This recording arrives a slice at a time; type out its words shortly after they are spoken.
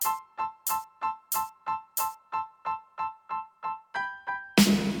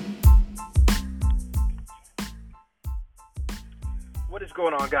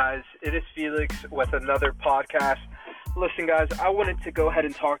going on, guys? It is Felix with another podcast. Listen, guys, I wanted to go ahead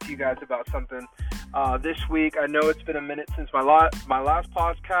and talk to you guys about something this week. I know it's been a minute since my last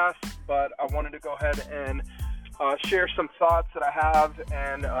podcast, but I wanted to go ahead and share some thoughts that I have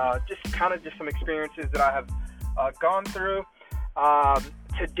and just some experiences that I have gone through.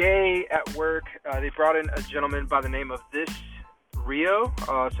 Today at work, they brought in a gentleman by the name of This Rio.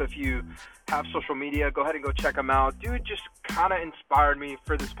 So if you have social media, go ahead and go check him out. Dude just kind of inspired me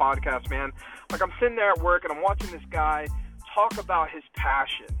for this podcast, man. Like, I'm sitting there at work and I'm watching this guy talk about his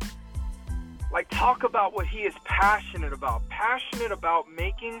passion. Like, talk about what he is passionate about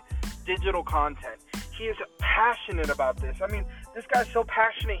making digital content. He is passionate about this. I mean, this guy's so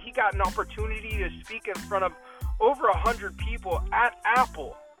passionate, he got an opportunity to speak in front of over 100 people at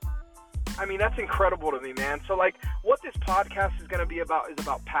Apple. I mean, that's incredible to me, man. So, like, what this podcast is going to be about is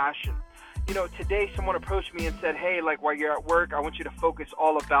about passion. You know, today someone approached me and said, hey, like, while you're at work, I want you to focus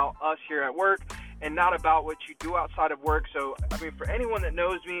all about us here at work and not about what you do outside of work. So, I mean, for anyone that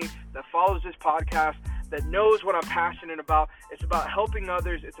knows me, that follows this podcast, that knows what I'm passionate about, it's about helping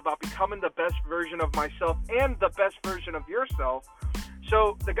others. It's about becoming the best version of myself and the best version of yourself.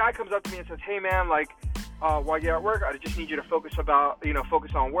 So the guy comes up to me and says, hey, man, like, while you're at work, I just need you to focus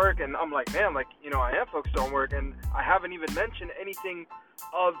on work. And I'm like, man, like, you know, I am focused on work, and I haven't even mentioned anything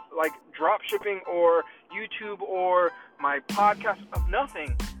of like drop shipping or YouTube or my podcast, of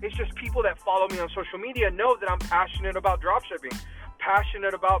nothing. It's just people that follow me on social media know that I'm passionate about drop shipping,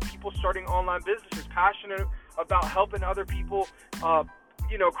 passionate about people starting online businesses, passionate about helping other people,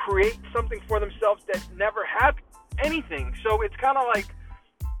 create something for themselves that never had anything. So it's kind of like,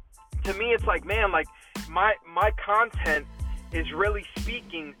 to me, it's like, man, like, my content is really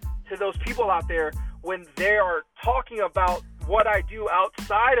speaking to those people out there when they are talking about what I do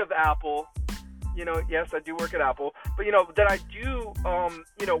outside of Apple. You know, yes, I do work at Apple, but, you know, that I do,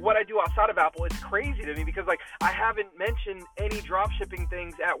 what I do outside of Apple is crazy to me because, like, I haven't mentioned any drop shipping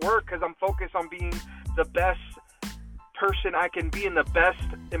things at work because I'm focused on being the best person I can be and the best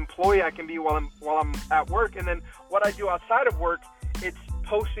employee I can be while I'm at work. And then what I do outside of work, it's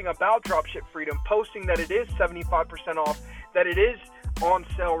posting about Dropship Freedom, posting that it is 75% off, that it is on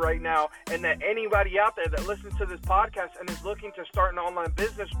sale right now, and that anybody out there that listens to this podcast and is looking to start an online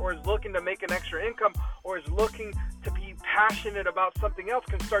business or is looking to make an extra income or is looking to be passionate about something else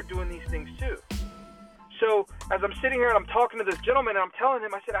can start doing these things too. So as I'm sitting here and I'm talking to this gentleman and I'm telling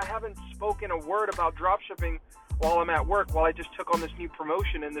him, I said, I haven't spoken a word about dropshipping while I'm at work, while I just took on this new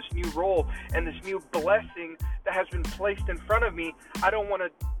promotion and this new role and this new blessing that has been placed in front of me. I don't want to,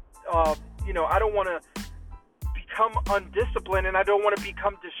 become undisciplined, and I don't want to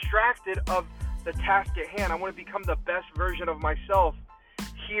become distracted of the task at hand. I want to become the best version of myself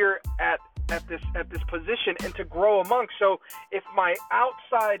here at this position and to grow amongst. So if my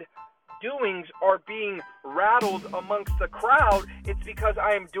outside doings are being rattled amongst the crowd, it's because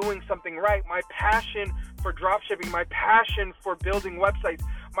I am doing something right. My passion for dropshipping, my passion for building websites,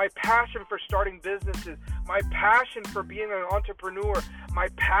 my passion for starting businesses, my passion for being an entrepreneur, my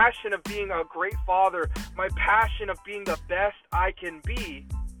passion of being a great father, my passion of being the best I can be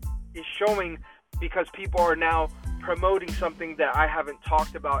is showing because people are now promoting something that I haven't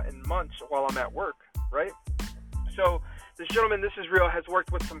talked about in months while I'm at work, right? So this gentleman, This Is Real, has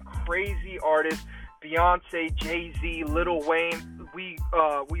worked with some crazy artists, Beyonce, Jay-Z, Lil Wayne, We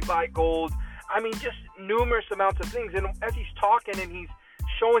Buy Gold. I mean, just numerous amounts of things. And as he's talking and he's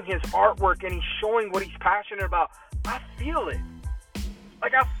showing his artwork and he's showing what he's passionate about, I feel it.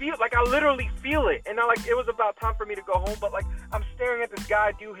 Like, I literally feel it. And it was about time for me to go home, but, like, I'm staring at this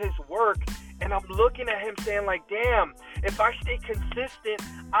guy do his work, and I'm looking at him saying, like, damn, if I stay consistent,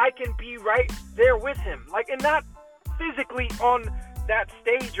 I can be right there with him. Like, and not physically on that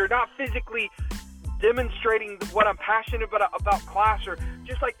stage or not physically demonstrating what I'm passionate about class, or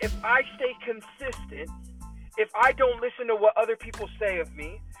just like, if I stay consistent, if I don't listen to what other people say of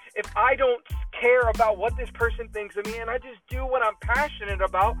me, if I don't care about what this person thinks of me, and I just do what I'm passionate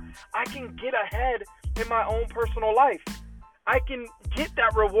about, I can get ahead in my own personal life. I can get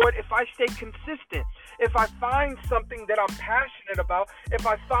that reward if I stay consistent. If I find something that I'm passionate about, if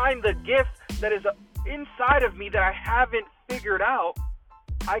I find the gift that is inside of me that I haven't figured out,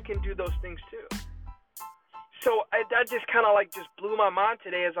 I can do those things too. So that just kind of just blew my mind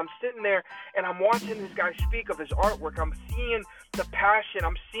today as I'm sitting there and I'm watching this guy speak of his artwork. I'm seeing the passion.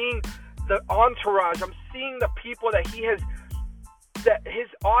 I'm seeing the entourage. I'm seeing the people that his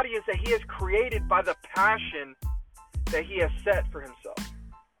audience that he has created by the passion that he has set for himself.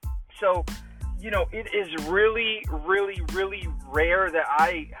 So, it is really, really, really rare that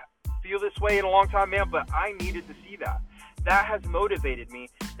I feel this way in a long time, man, but I needed to see that. that has motivated me,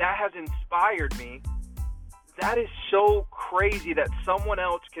 that has inspired me. That is so crazy that someone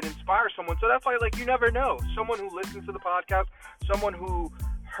else can inspire someone. So that's why, like, you never know. Someone who listens to the podcast, someone who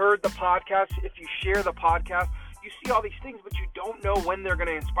heard the podcast, if you share the podcast, you see all these things, but you don't know when they're going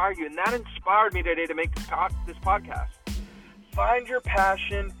to inspire you. And that inspired me today to make this podcast. Find your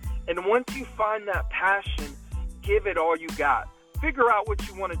passion, and once you find that passion, give it all you got. Figure out what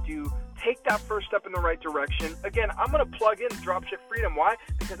you want to do. Take that first step in the right direction. Again, I'm going to plug in Dropship Freedom. Why?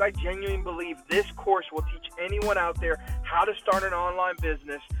 Because I genuinely believe this course will teach anyone out there how to start an online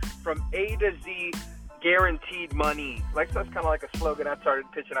business from A to Z, guaranteed money. Like, that's kind of like a slogan I started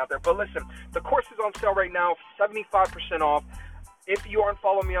pitching out there. But listen, the course is on sale right now, 75% off. If you aren't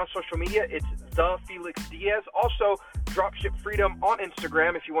following me on social media, it's The Felix Diaz. Also, Dropship Freedom on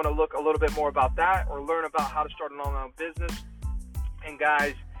Instagram if you want to look a little bit more about that or learn about how to start an online business. And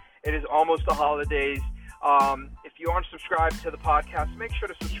guys, it is almost the holidays. If you aren't subscribed to the podcast, make sure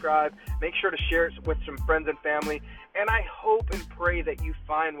to subscribe. Make sure to share it with some friends and family. And I hope and pray that you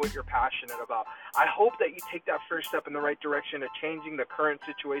find what you're passionate about. I hope that you take that first step in the right direction of changing the current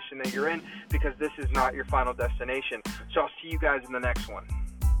situation that you're in, because this is not your final destination. So I'll see you guys in the next one.